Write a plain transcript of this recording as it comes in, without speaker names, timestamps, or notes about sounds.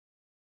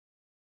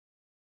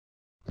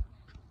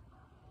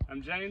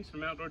I'm James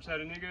from Outdor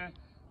Chattanooga.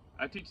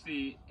 I teach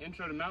the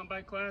Intro to Mountain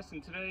Bike class.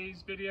 In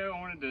today's video,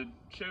 I wanted to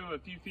show a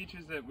few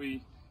features that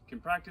we can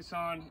practice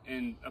on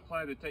and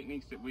apply the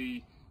techniques that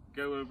we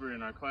go over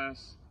in our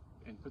class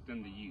and put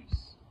them to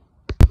use.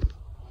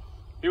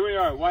 Here we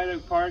are at White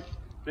Oak Park.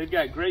 They've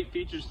got great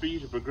features for you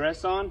to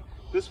progress on.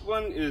 This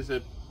one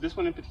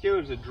in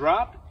particular is a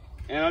drop,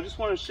 and I just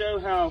want to show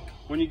how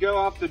when you go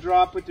off the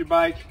drop with your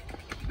bike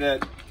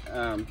that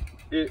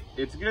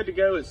it's good to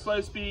go at slow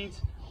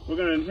speeds. We're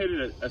going to hit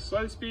it at a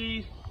slow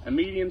speed, a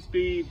medium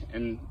speed,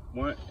 and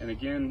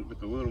again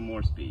with a little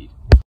more speed.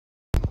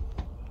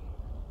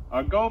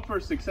 Our goal for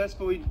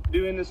successfully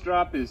doing this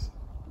drop is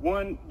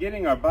 1,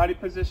 getting our body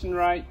position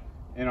right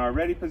in our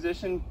ready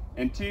position,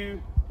 and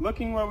 2,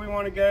 looking where we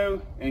want to go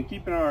and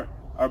keeping our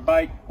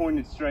bike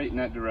pointed straight in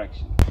that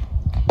direction.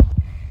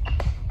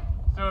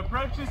 So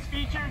approach this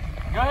feature,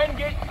 go ahead and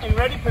get in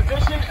ready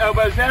position,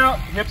 elbows out,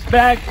 hips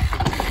back,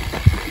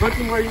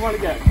 looking where you want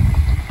to go.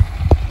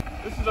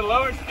 This is a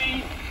lower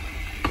speed.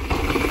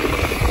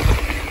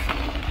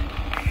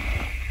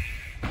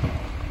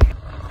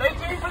 Stay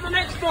tuned for the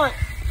next one.